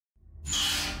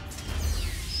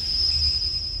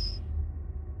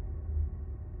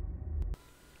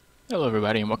Hello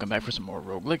everybody and welcome back for some more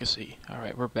Rogue Legacy.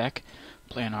 Alright, we're back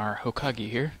playing our Hokage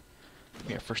here. It'll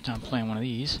be our first time playing one of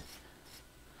these.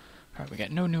 Alright, we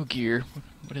got no new gear.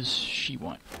 What does she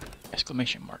want?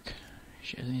 Exclamation mark.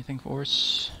 She has anything for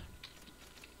us?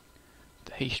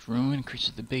 The haste rune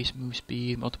increases the base move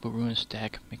speed. Multiple runes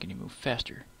stack, making you move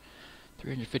faster.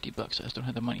 $350. I just don't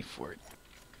have the money for it.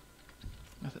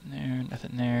 Nothing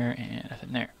there, and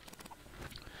nothing there.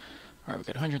 Alright, we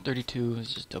got 132.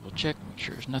 Let's just double check, make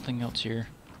sure there's nothing else here.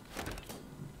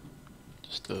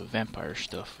 Just the vampire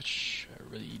stuff, which I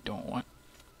really don't want.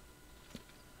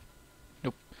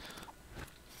 Nope.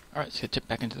 Alright, let's get tipped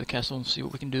back into the castle and see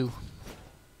what we can do.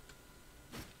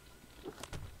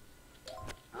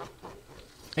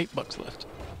 $8 left.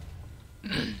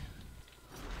 Alright,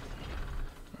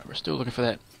 we're still looking for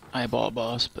that eyeball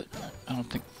boss, but I don't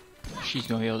think she's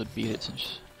going to be able to beat it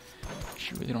since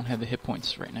she really don't have the hit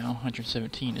points right now.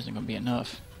 117 isn't going to be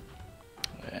enough.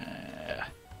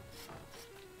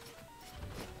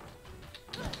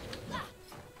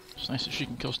 It's nice that she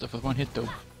can kill stuff with one hit, though.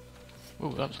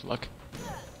 Whoa, that was luck.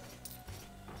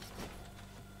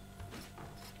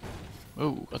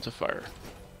 Whoa, that's a fire.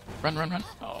 Run, run, run.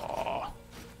 Aww.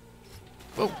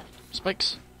 Whoa,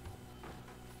 spikes.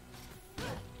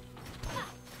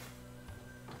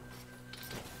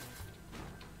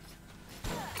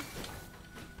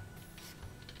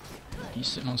 He's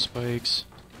sitting on spikes.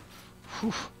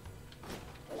 Whew.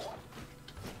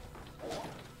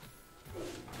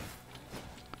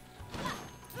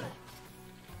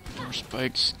 More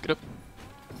spikes. Get up.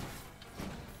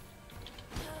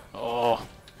 Oh.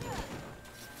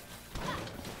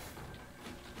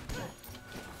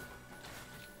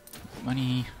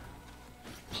 Money.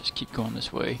 Let's just keep going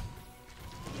this way.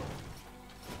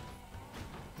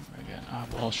 I got an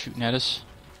eyeball shooting at us.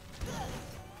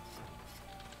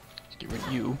 Get rid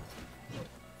of you.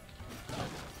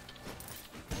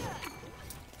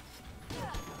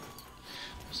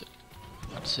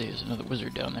 I'd say there's another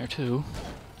wizard down there too.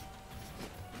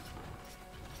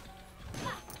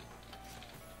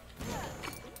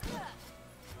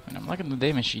 And I'm liking the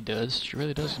damage she does. She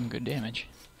really does some good damage.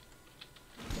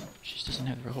 She just doesn't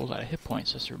have a whole lot of hit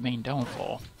points. That's her main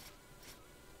downfall.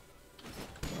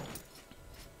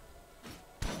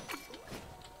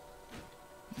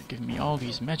 Giving me all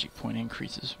these magic point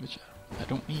increases, which I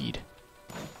don't need.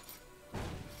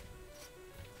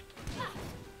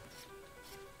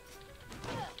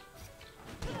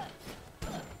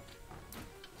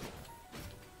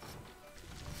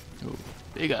 Oh,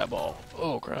 big eyeball.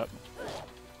 Oh, crap.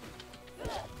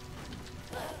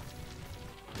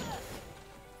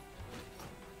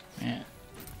 Man,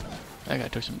 that guy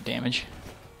took some damage.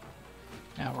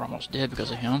 Now we're almost dead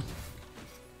because of him.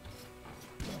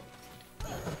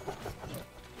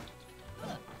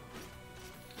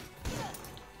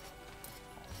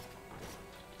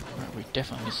 We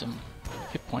definitely need some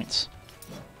hit points.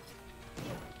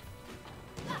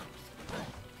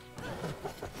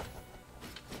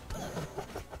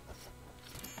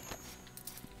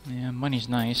 Yeah, money's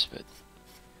nice, but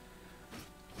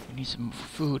we need some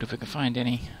food if we can find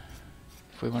any.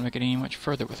 If we want to make it any much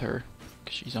further with her,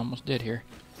 because she's almost dead here.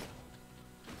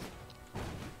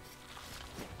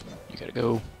 You gotta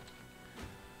go.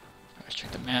 Let's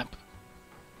check the map.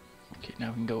 Okay, now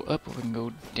we can go up or we can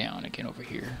go down again over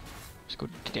here. Let's go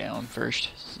down first.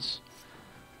 This is...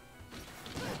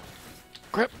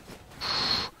 Crap!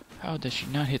 How does she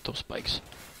not hit those spikes?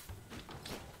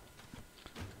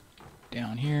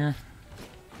 Down here.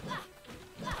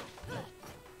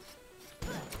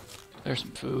 There's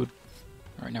some food.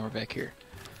 Alright, now we're back here.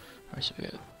 Alright, so we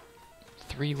got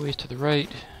 3 ways to the right.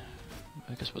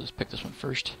 I guess we'll just pick this one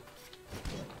first.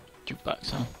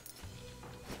 Jukebox, huh?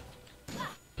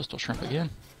 Pistol shrimp again.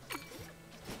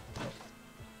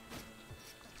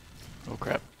 Oh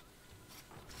crap.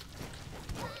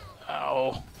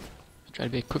 Ow. I tried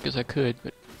to be as quick as I could,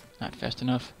 but not fast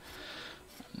enough.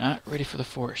 I'm not ready for the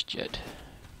forest yet.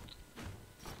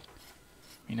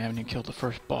 I mean, I haven't even killed the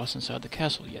first boss inside the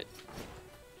castle yet.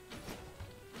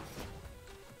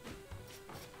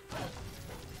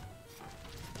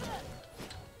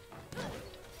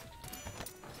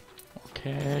 More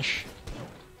cash.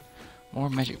 More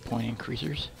magic point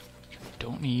increasers, which we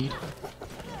don't need.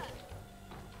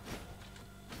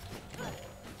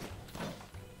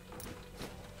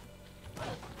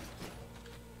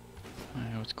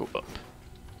 Alright, let's go up.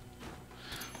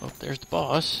 Well, there's the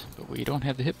boss, but we don't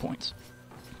have the hit points.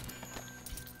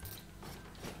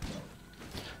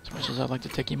 As much as I'd like to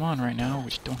take him on right now, we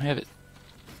just don't have it.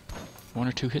 1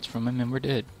 or 2 hits from him and we're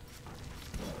dead.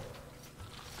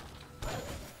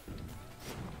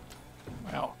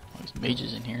 Wow, all these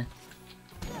mages in here.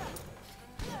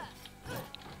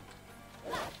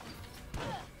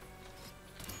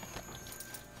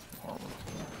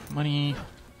 money.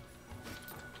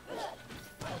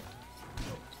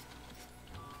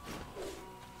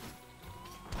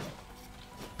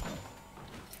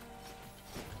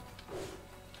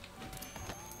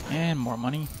 And more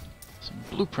money. Some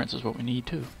blueprints is what we need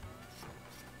too.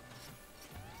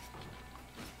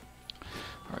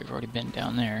 Alright, we've already been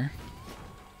down there.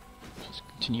 Let's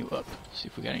continue up. See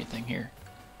if we got anything here.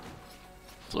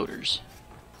 Floaters.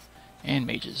 And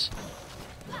mages.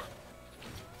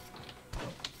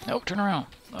 Nope, turn around.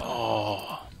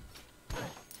 Oh.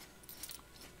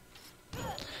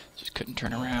 Just couldn't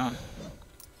turn around.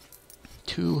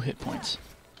 2 hit points.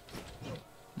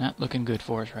 Not looking good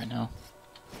for us right now.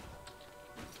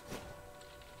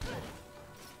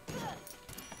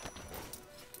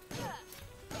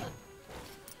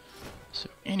 So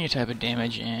any type of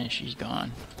damage and she's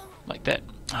gone. Like that.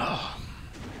 Oh.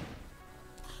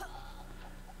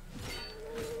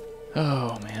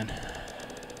 Oh man.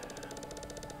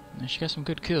 And she got some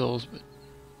good kills, but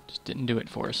just didn't do it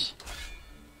for us.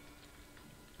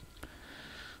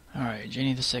 Alright,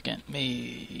 Jenny the second,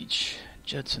 mage.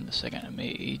 Judson the second, a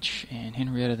mage. And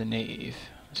Henrietta the knave.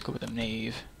 Let's go with the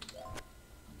knave.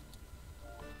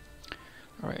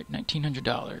 Alright,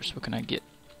 $1,900. What can I get?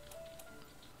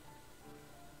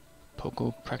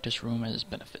 Poco practice room as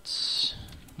benefits.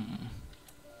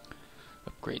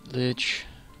 Upgrade Lich.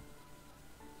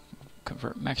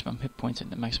 Convert maximum hit points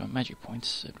into maximum magic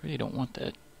points. I really don't want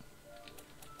that.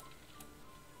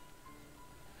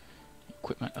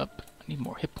 Equipment up. I need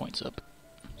more hit points up.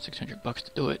 $600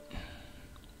 to do it.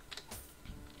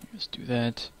 Let's do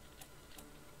that.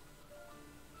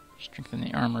 Strengthen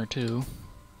the armor too.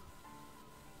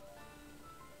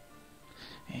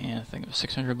 And I think it was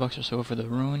 $600 or so for the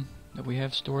rune that we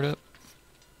have stored up.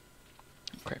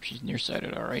 Crap, she's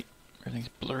nearsighted, alright. Everything's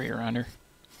blurry around her.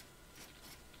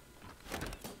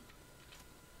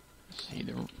 Let's see,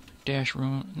 the dash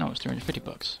rune. No, it's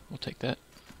 $350. We'll take that.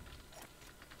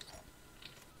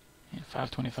 And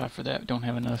 $525 for that. We don't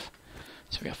have enough.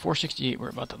 So we got $468 we're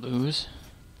about to lose.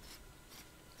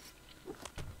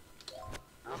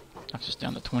 Knocks us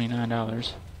down to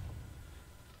 $29.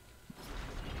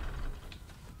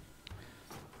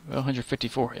 Well,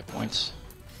 154 hit points.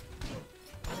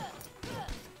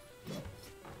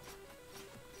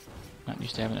 Not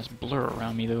used to having this blur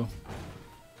around me though.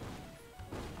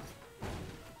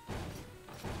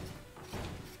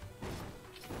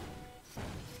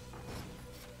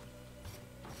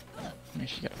 I mean,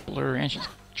 she's got a blur and she's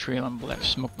trailing black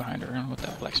smoke behind her. I don't know what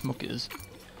that black smoke is.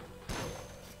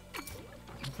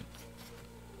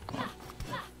 Come on.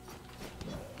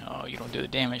 Oh, you don't do the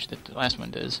damage that the last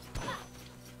one does.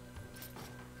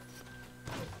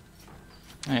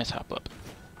 Let's hop up.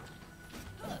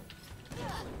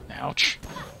 Ouch.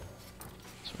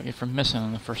 That's what I get for missing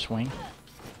on the first swing.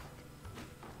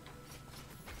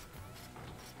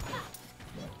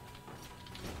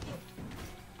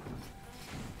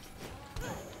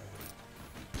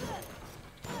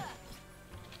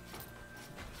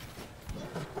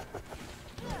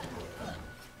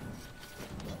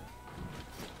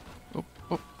 Oh,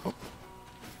 oh, oh.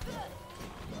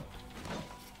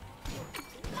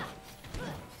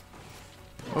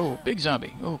 Oh, big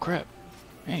zombie. Oh, crap.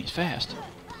 Man, he's fast.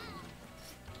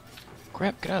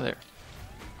 Crap, get out of there.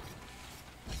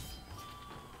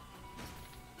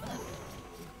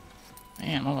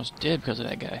 Man, I'm almost dead because of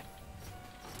that guy.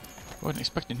 Wasn't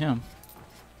expecting him.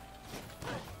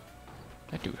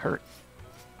 That dude hurt.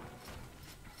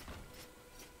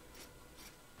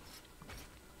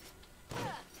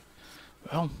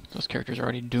 Well, those characters are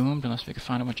already doomed unless we can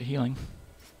find a bunch of healing.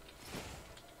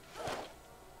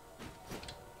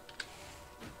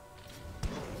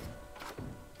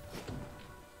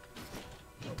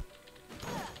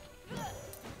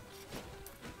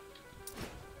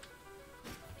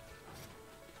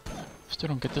 Still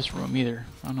don't get this room either.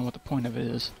 I don't know what the point of it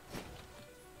is.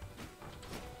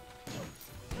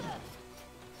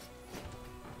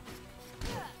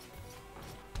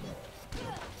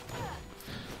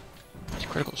 Nice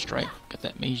critical strike. Got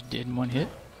that mage dead in one hit.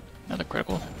 Another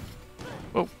critical.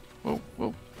 Whoa, whoa,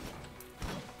 whoa.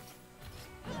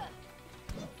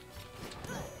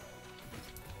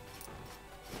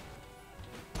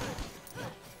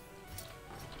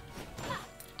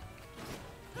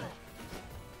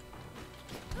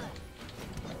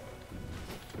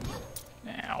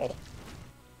 Ow.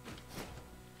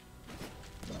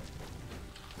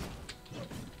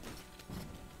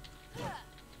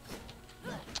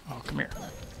 Oh, come here.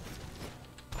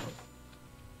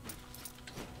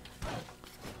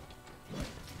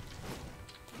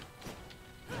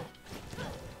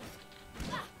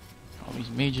 All these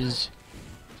mages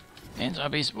and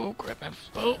zombies. Oh, crap.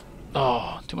 Oh.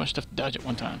 Oh, too much stuff to dodge at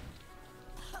one time.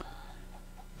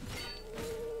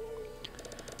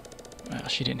 Well,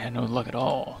 she didn't have no luck at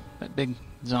all. That big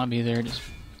zombie there just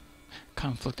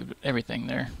conflicted with everything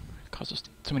there. Caused us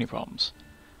too many problems.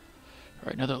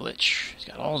 Alright, another Lich. He's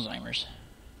got Alzheimer's.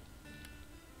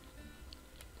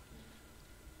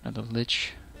 Another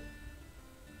Lich.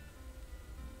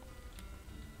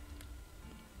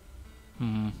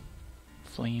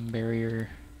 Flame barrier.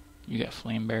 You got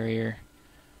flame barrier.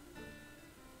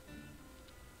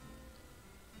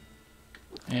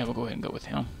 Yeah, we'll go ahead and go with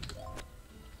him.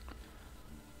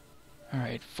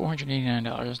 Alright,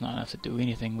 $489 is not enough to do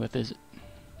anything with, is it?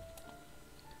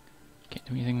 Can't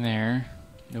do anything there.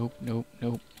 Nope, nope,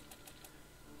 nope.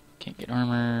 Can't get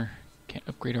armor. Can't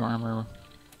upgrade our armor.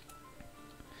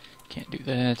 Can't do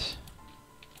that.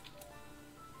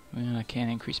 Well, I can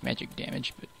increase magic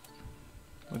damage, but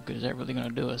what good is that really going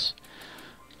to do us?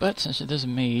 But since it is a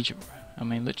mage,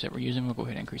 lich that we're using, we'll go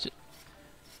ahead and increase it.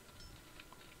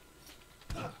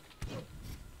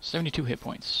 72 hit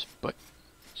points, but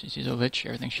since she's a lich,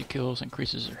 everything she kills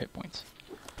increases her hit points.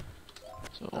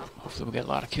 So hopefully we'll get a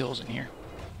lot of kills in here.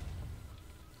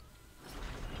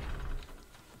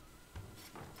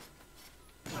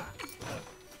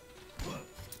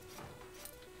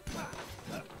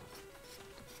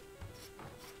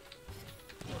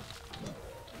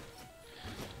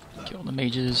 Kill the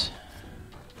mages.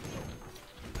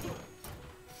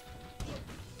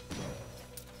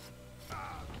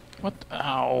 What the?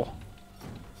 Ow.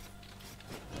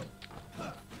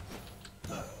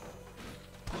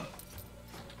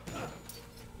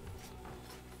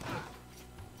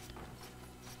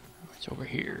 It's over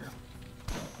here.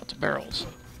 Lots of barrels.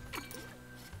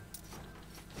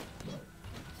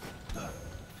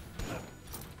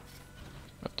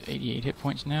 Up to 88 hit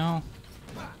points now.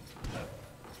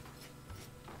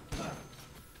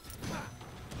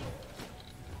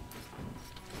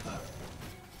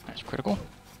 That's critical.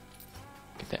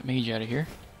 Get that mage out of here.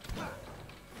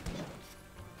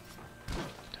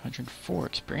 104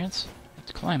 experience.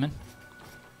 It's climbing.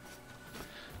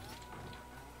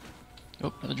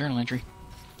 Oh, another journal entry.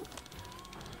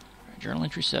 Right, journal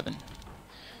entry 7.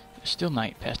 It's still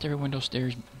night. Past every window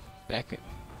stairs back.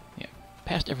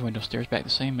 Past every window stairs back the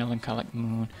same melancholic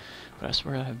moon. But I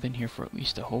swear I have been here for at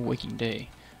least a whole waking day.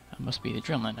 I must be the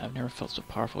adrenaline. I've never felt so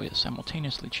powerful yet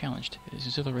simultaneously challenged. It is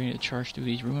exhilarating to charge through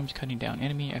these rooms, cutting down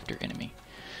enemy after enemy.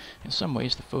 In some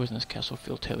ways, the foes in this castle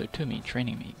feel tailored to me,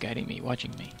 training me, guiding me,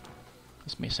 watching me.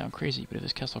 This may sound crazy, but if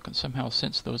this castle can somehow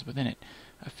sense those within it,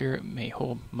 I fear it may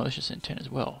hold malicious intent as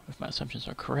well. If my assumptions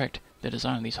are correct, the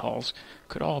design of these halls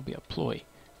could all be a ploy,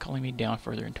 calling me down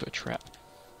further into a trap.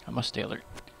 I must stay alert.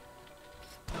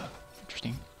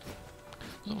 Interesting.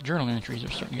 Those little journal entries are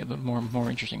starting to get a little more and more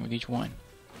interesting with each one.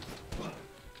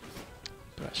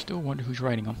 But I still wonder who's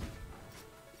writing them.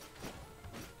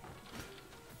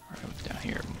 Alright, what's down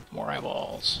here? More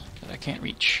eyeballs that I can't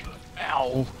reach.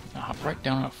 Ow! I hop right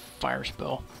down on a fire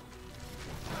spell.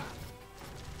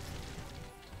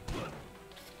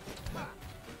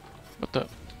 What the?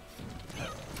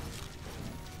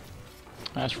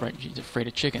 That's right, he's afraid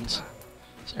of chickens.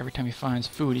 So every time he finds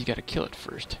food, he's got to kill it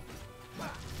first.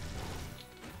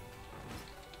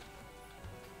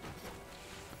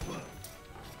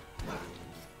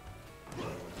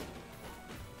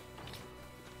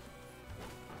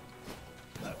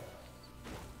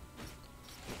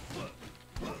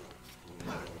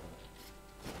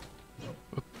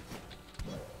 Oop.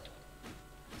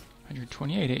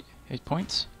 128 hit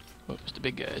points. Oh, it's the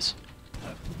big guys.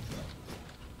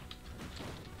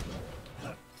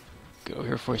 Get over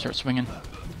here before he starts swinging.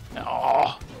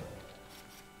 Oh!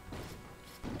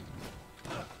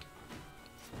 I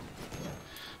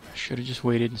should have just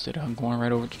waited instead of going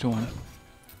right over to him.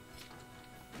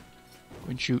 Go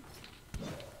and shoot.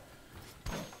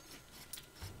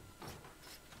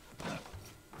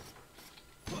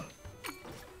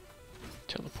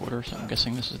 Teleporter, so I'm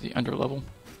guessing this is the under level.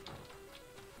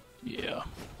 Yeah.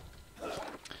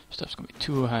 Stuff's gonna be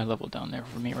too high level down there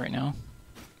for me right now.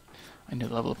 I need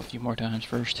to level up a few more times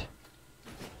first.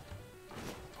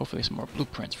 Hopefully some more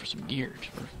blueprints for some gear.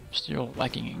 We're still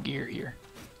lacking in gear here.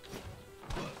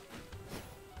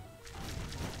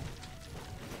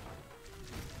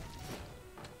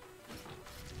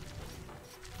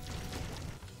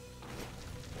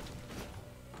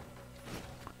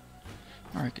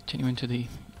 Alright, continuing to the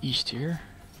east here.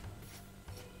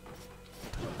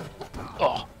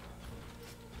 Oh!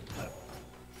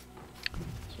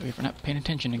 So if we're not paying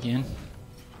attention again.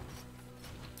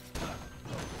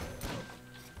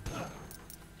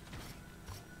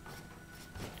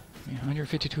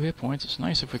 152 hit points. It's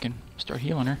nice if we can start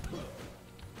healing her.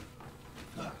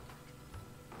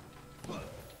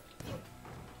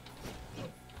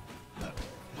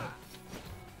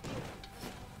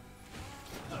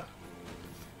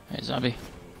 Alright, zombie.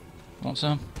 Want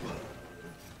some?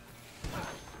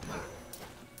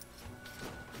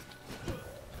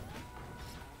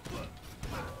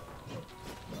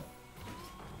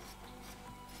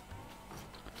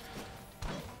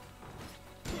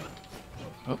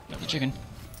 Oh, another chicken.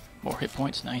 More hit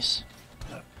points, nice.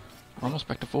 We're almost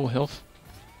back to full health.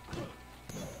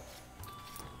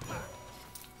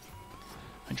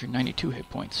 192 hit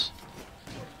points.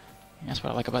 And that's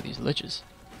what I like about these liches.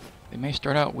 They may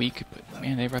start out weak, but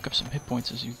man, they rack up some hit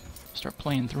points as you start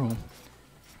playing through them.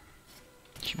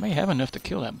 But you may have enough to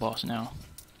kill that boss now.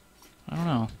 I don't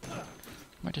know.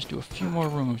 Might just do a few more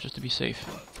rooms just to be safe.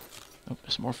 Oh,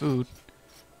 there's some more food.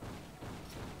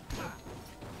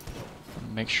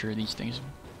 Make sure these things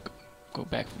go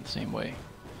back from the same way.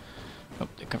 Oh,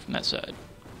 they come from that side.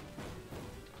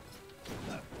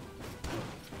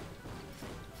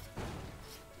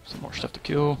 Some more stuff to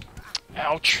kill.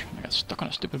 Ouch! I got stuck on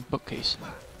a stupid bookcase.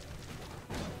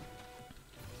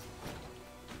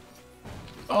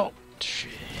 Oh,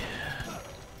 shit.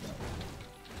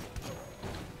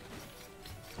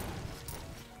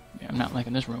 Yeah, I'm not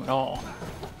liking this room at all.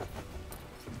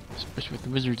 Especially with the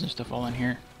wizards and stuff all in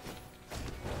here.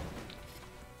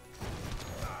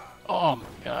 Oh my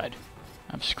god.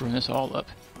 I'm screwing this all up.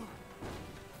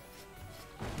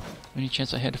 Any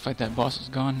chance I had to fight that boss is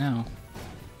gone now.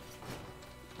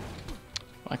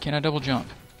 Why can't I double jump?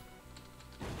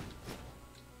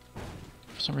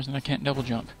 For some reason I can't double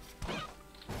jump.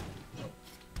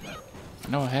 I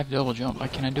know I have double jump. Why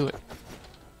can't I do it?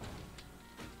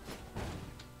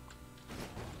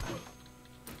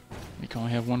 You can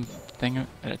only have one thing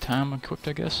at a time equipped,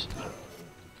 I guess.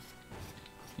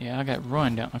 Yeah, I got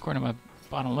run down. According to my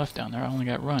bottom left down there, I only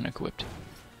got run equipped.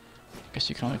 I guess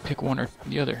you can only pick one or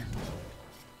the other.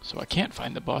 So I can't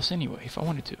find the boss anyway if I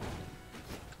wanted to.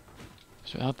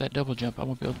 So without that double jump, I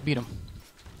won't be able to beat him.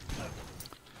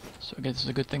 So I guess it's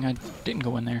a good thing I didn't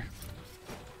go in there.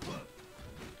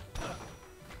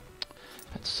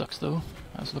 That sucks though.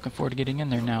 I was looking forward to getting in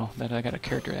there now that I got a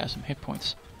character that has some hit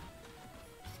points.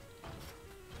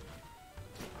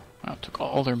 Wow, it took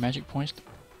all their magic points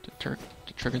to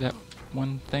trigger that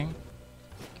one thing.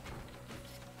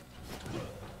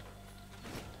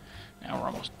 Now we're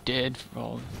almost dead for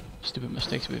all the stupid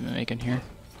mistakes we've been making here.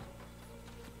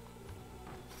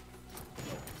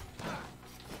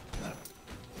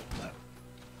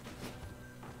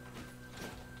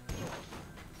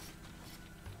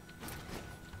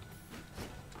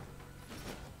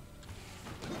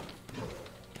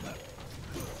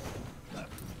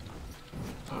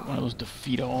 One of those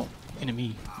defeat all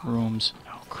enemy rooms.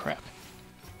 Oh crap.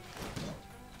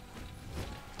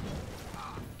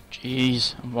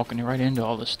 Jeez, I'm walking right into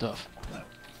all this stuff.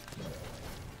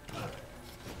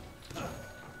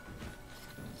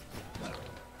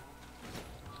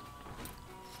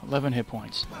 $11 hit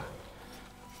points.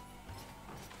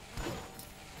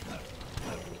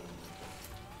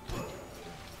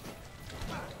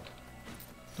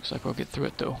 Looks like we'll get through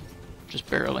it though. Just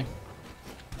barely.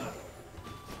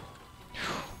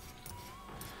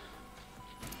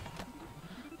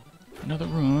 Another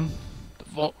rune. The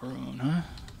vault rune, huh?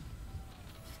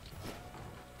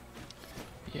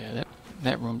 Yeah,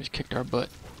 that room just kicked our butt.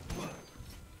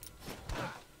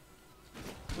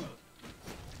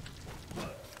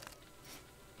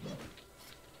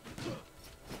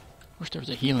 Wish there was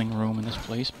a healing room in this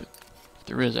place, but if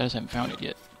there is, I just haven't found it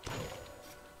yet.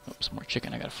 Oh, some more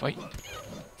chicken I gotta fight.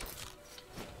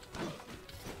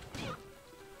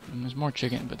 And there's more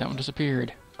chicken, but that one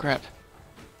disappeared. Crap.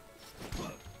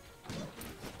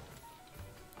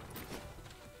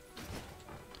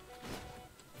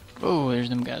 Oh, there's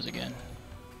them guys again.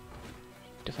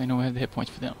 Definitely know I have the hit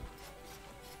points for them.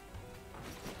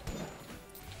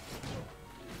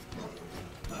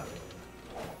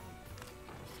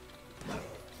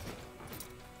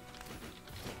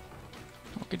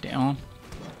 Walk it down.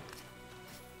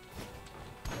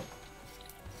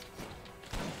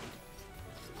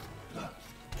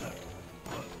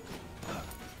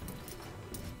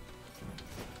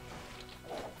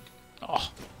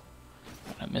 Oh,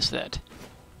 I missed that.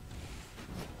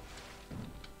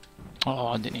 Oh,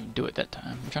 I didn't even do it that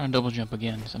time. I'm trying to double jump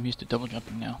again, because I'm used to double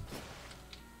jumping now.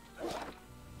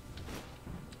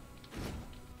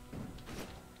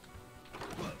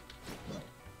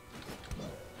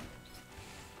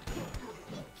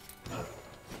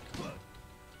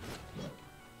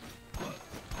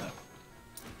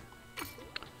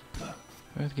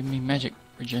 It's giving me magic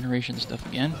regeneration stuff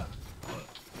again.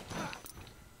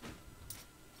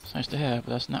 It's nice to have,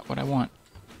 but that's not what I want.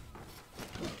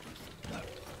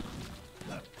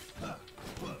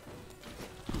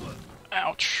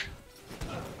 Ouch.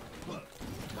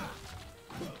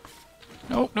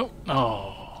 Oh, no.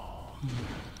 Oh.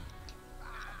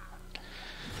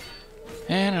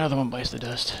 And another one bites the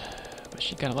dust. But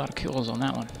she got a lot of kills on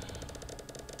that one.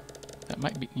 That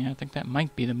might be, yeah, I think that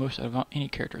might be the most out of any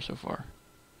character so far.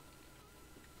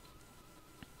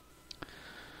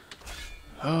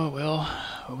 Oh, well,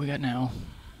 what we got now?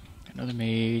 Another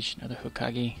mage, another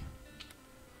Hokage,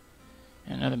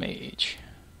 and another mage.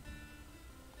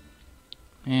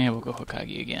 And we'll go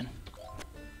Hokage again.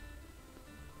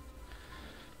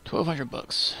 1,200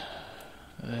 bucks.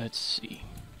 Let's see.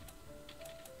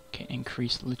 Can't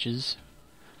increase liches.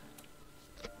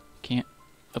 Can't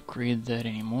upgrade that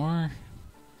anymore.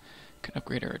 Can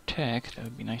upgrade our attack. That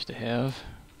would be nice to have.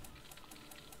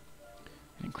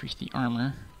 And increase the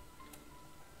armor.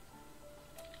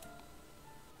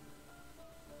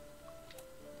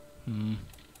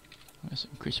 Let's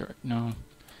increase our... no.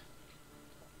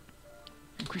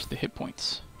 Increase the hit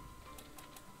points.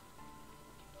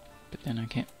 But then I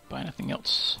can't buy anything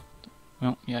else.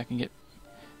 Well, yeah, I can get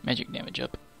magic damage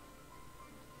up.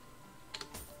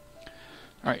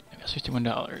 Alright, I got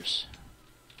 $61.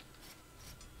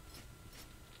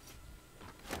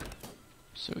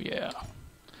 So yeah.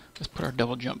 Let's put our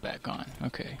double jump back on.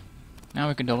 Okay. Now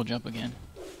we can double jump again.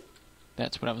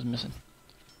 That's what I was missing.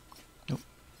 Nope.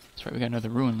 That's right, we got another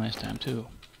ruin last time too.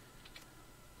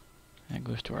 That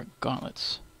goes to our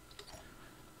gauntlets.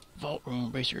 Vault Room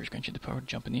Bracers grant you the power to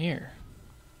jump in the air.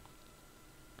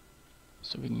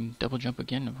 So we can double jump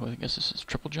again. Well, I guess this is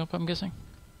triple jump, I'm guessing.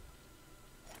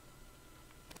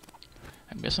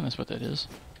 I'm guessing that's what that is.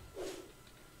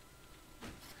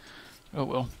 Oh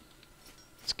well.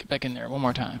 Let's get back in there one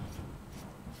more time.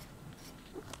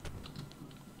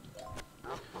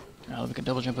 Now we can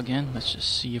double jump again. Let's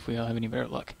just see if we all have any better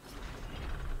luck.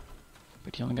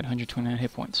 But he only got 129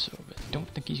 hit points, so I don't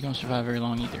think he's going to survive very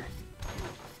long either.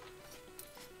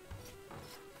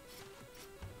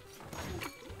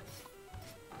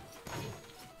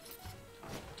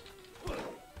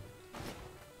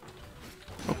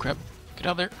 Oh crap. Get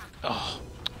out there. Oh.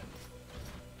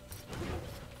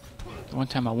 The one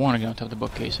time I want to get on top of the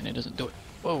bookcase and it doesn't do it.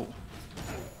 Whoa.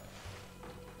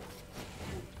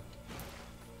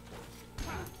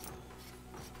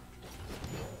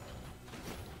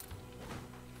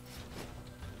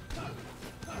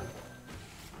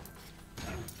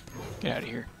 Get out of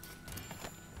here.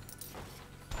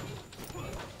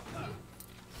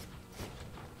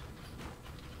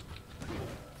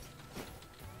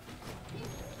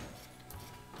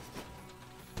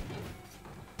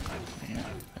 Yeah,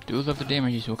 I do love the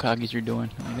damage these Hokages are doing.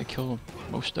 I mean, they kill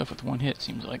most stuff with one hit,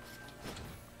 seems like.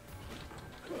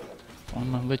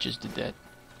 One of my liches did that.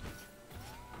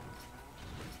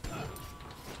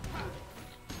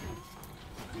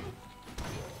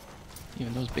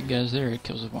 Even those big guys there, it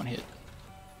kills with one hit.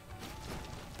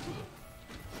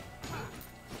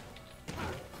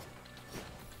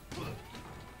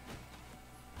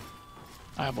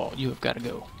 Eyeball, you have got to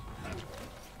go.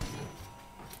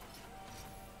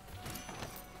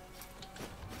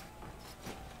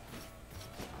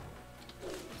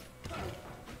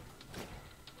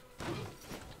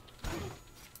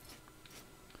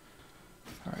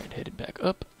 Alright, headed back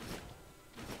up.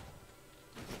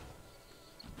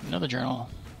 Another journal.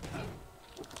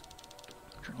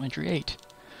 Journal entry 8.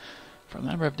 From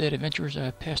the number of dead adventurers I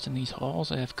have passed in these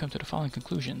halls, I have come to the following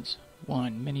conclusions.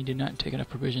 1. Many did not take enough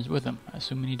provisions with them. I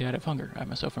assume many died of hunger. I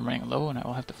myself am running low, and I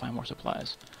will have to find more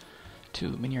supplies.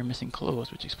 2. Many are missing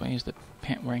clothes, which explains the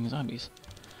pant-wearing zombies.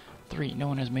 3. No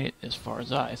one has made it as far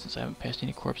as I, since I haven't passed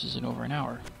any corpses in over an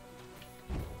hour.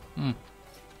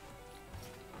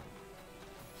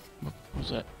 What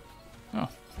was that? Oh.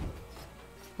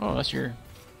 Oh, that's your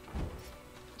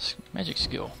magic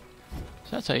skill.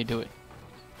 So that's how you do it.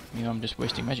 You know, I'm just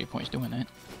wasting magic points doing that.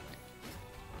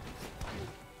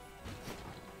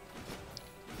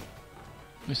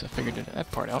 At least I figured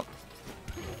that part out.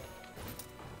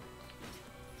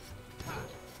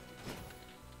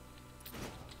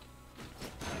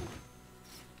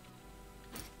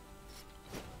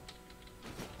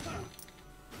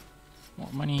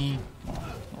 More money,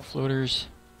 more floaters.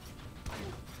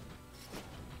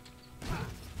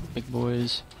 Big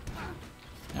boys.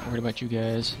 Not worried about you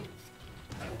guys.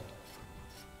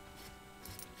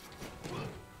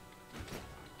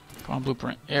 Come on,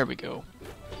 blueprint. There we go.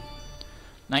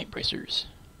 Night bracers.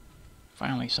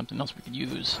 Finally, something else we could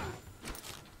use.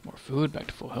 More food, back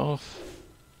to full health.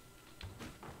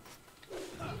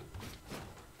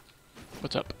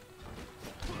 What's up?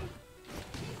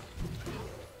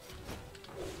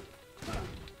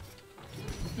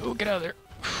 Oh, get out of there.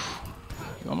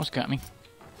 You almost got me.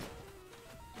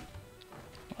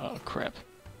 Oh, crap.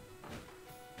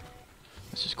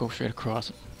 Let's Let's just go straight across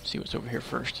and see what's over here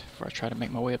first before I try to make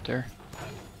my way up there.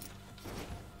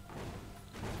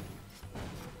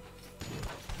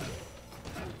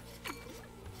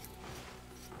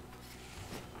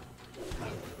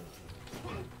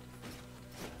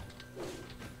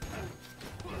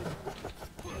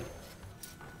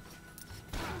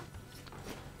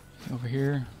 Over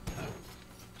here.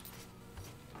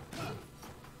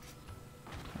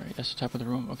 Alright, that's the top of the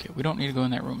room. Okay, we don't need to go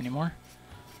in that room anymore.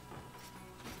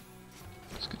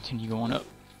 Let's continue going up.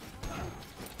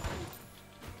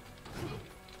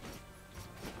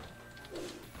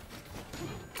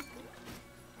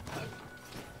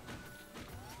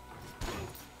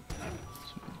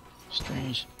 Some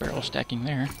strange barrel stacking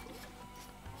there.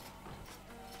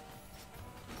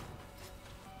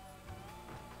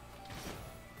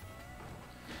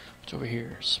 Over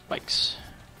here, spikes.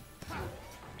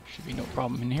 Should be no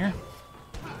problem in here.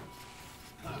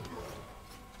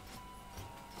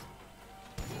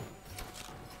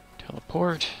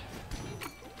 Teleport. So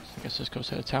I guess this goes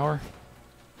to the tower.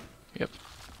 Yep,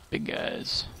 big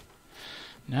guys.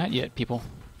 Not yet, people.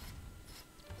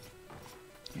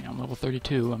 Yeah, I'm level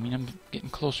 32. I mean, I'm getting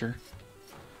closer.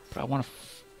 But I want to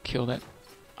kill that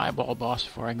eyeball boss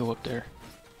before I go up there.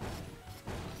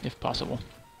 If possible.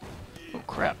 Oh,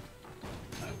 crap.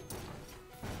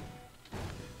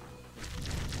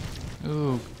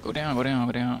 Ooh, go down, go down,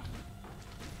 go down.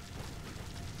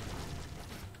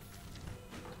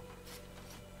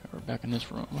 We're back in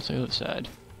this room. What's the other side?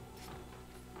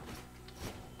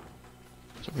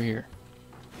 It's over here.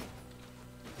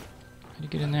 How do you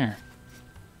get in there?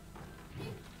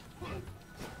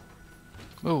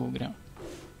 Oh, get down.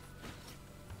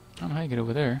 I don't know how you get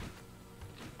over there.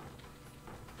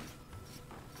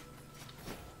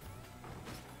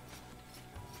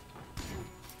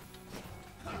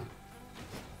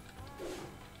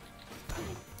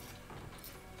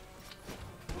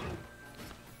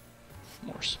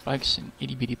 More spikes and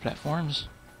itty bitty platforms.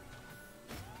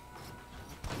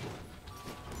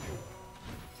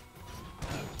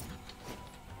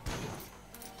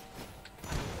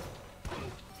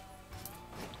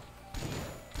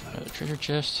 Another treasure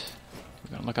chest.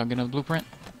 We're gonna look out, get another blueprint.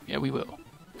 Yeah, we will.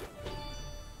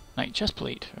 Knight chest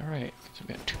plate. Alright, so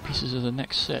we got 2 pieces of the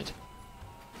next set.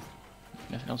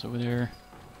 Nothing else over there.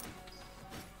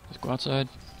 Let's go outside.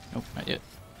 Nope, not yet.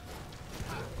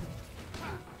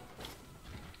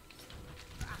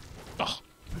 Oh,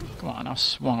 come on, I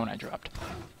swung when I dropped.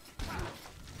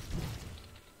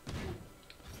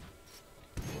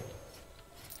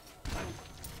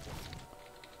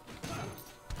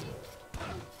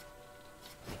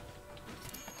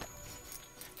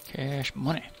 Cash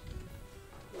money.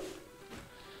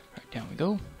 Alright, down we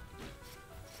go.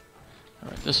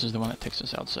 Alright, this is the one that takes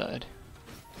us outside.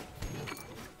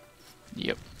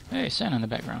 Yep. Hey, Santa in the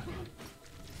background.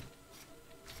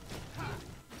 I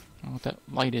don't know what that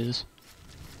light is.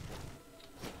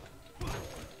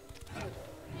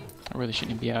 I really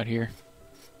shouldn't be out here.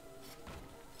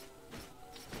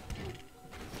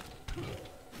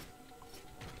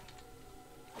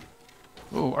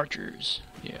 Oh, archers.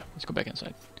 Yeah, let's go back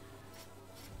inside.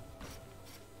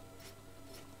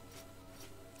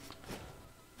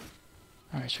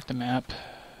 Alright, check the map.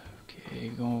 Okay,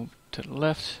 go to the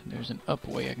left. There's an up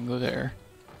way. I can go there.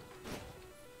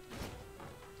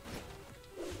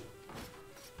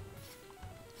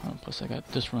 Oh, plus I got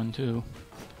this run too.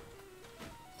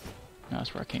 No,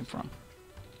 that's where I came from.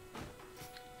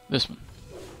 This one.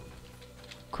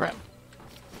 Crap.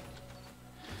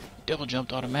 Double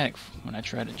jumped automatic when I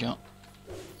tried to jump.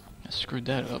 I screwed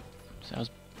that up. So that was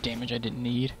damage I didn't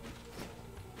need.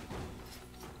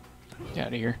 Get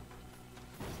out of here.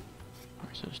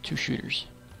 Alright, so there's 2 shooters.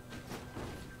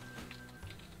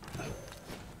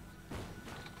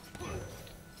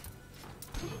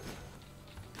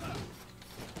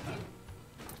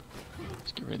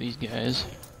 Let's get rid of these guys.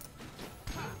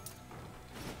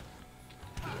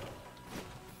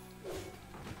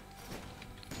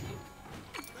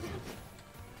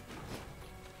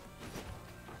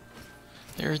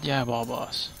 There's the eyeball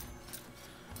boss.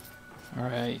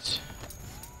 Alright.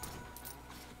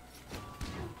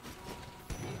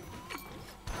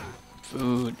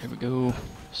 Food, there we go.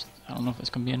 I don't know if that's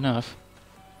gonna be enough.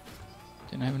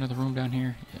 Didn't I have another room down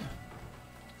here? Yeah.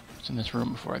 It's in this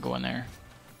room before I go in there.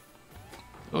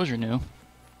 Those are new.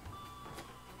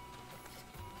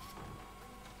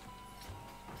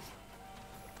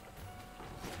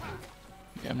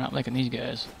 Yeah, I'm not liking these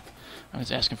guys. I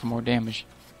was asking for more damage.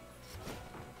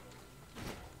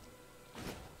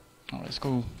 Alright, let's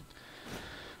go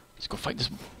fight this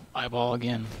eyeball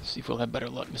again. See if we'll have better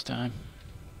luck this time.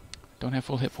 Don't have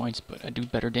full hit points, but I do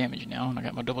better damage now, and I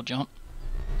got my double jump.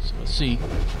 So let's see.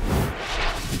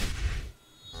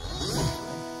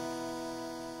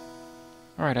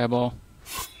 Alright, eyeball.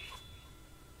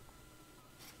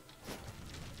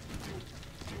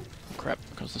 Oh, crap,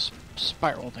 because the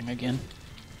spiral thing again.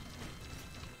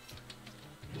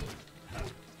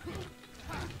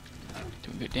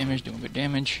 Doing good damage, doing good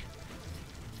damage.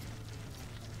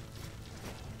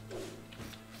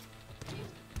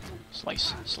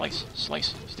 Slice, slice,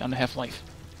 slice. He's down to half life.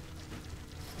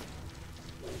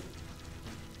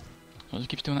 So it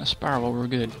keeps doing that spiral, we're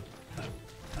good.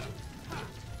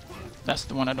 That's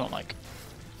the one I don't like.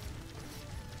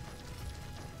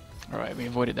 Alright, we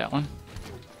avoided that one.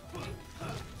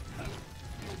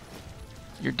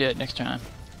 You're dead next time.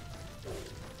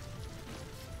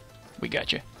 We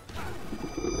got you.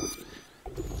 Look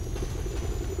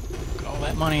at all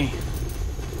that money.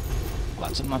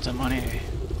 Lots and lots of money.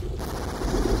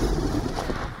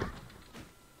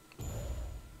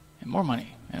 And more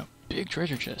money. And a big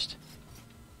treasure chest.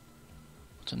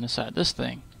 What's on this side of this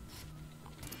thing?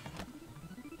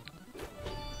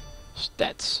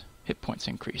 Stats. Hit points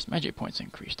increased. Magic points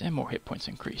increased. And more hit points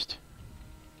increased.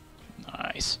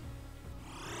 Nice.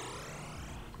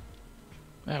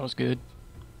 That was good.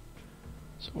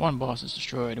 So one boss is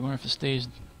destroyed. I wonder if it stays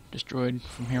destroyed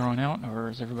from here on out, or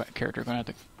is every character going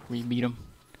to have to re-beat him?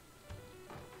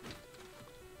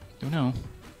 Don't know.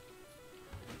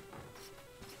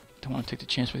 Don't want to take the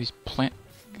chance with these plant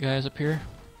guys up here.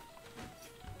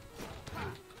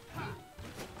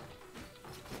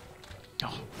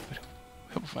 Oh,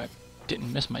 I hope if I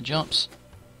didn't miss my jumps.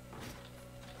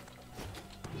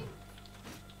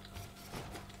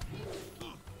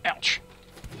 Ouch.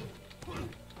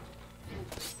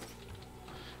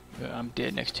 I'm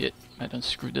dead next hit. I done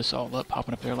screwed this all up,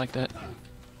 hopping up there like that.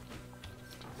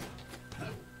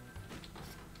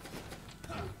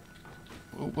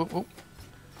 Whoa, whoa, whoa.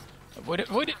 Avoid it,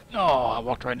 avoid it! Oh, I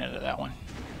walked right into that one.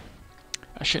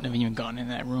 I shouldn't have even gone in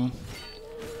that room.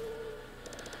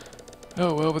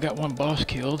 Oh, well, we got one boss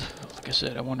killed. Like I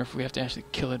said, I wonder if we have to actually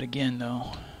kill it again,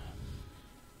 though.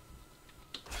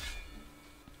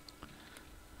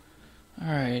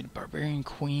 Alright, Barbarian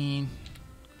Queen.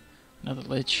 Another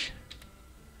Lich.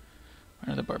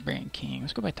 Another Barbarian King.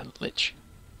 Let's go back to the Lich.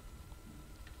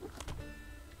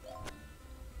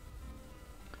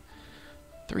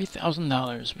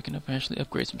 $3,000. We can actually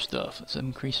upgrade some stuff. Let's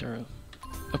increase our...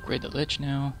 upgrade the Lich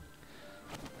now.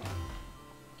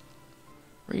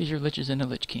 Raise your Liches into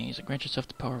Lich Kings and grant yourself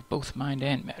the power of both mind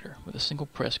and matter. With a single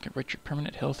press, convert your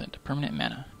permanent health into permanent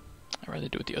mana. I'd rather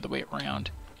do it the other way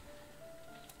around.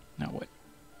 Now what?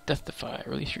 Death Defy.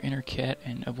 Release your inner cat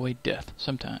and avoid death.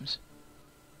 Sometimes.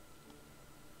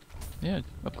 Yeah,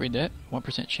 upgrade that.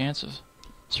 1% chance of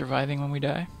surviving when we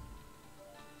die.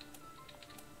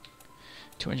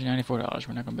 $294.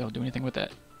 We're not going to be able to do anything with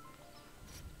that.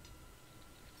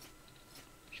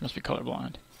 She must be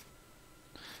colorblind.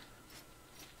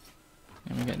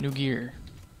 And we got new gear.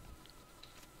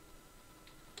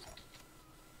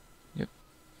 Yep.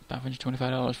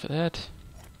 $525 for that.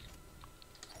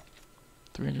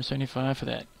 $375 for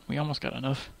that. We almost got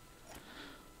enough.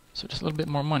 So just a little bit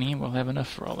more money and we'll have enough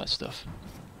for all that stuff.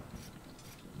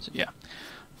 So yeah.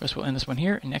 I guess we'll end this one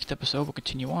here, and next episode we'll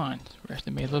continue on. We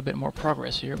actually made a little bit more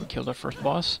progress here. We killed our first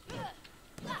boss.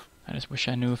 I just wish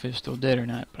I knew if it was still dead or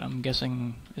not, but I'm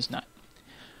guessing it's not.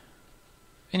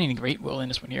 At any rate, we'll end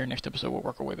this one here. Next episode we'll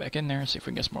work our way back in there and see if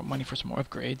we can get some more money for some more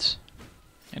upgrades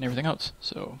and everything else.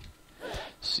 So,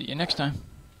 see you next time.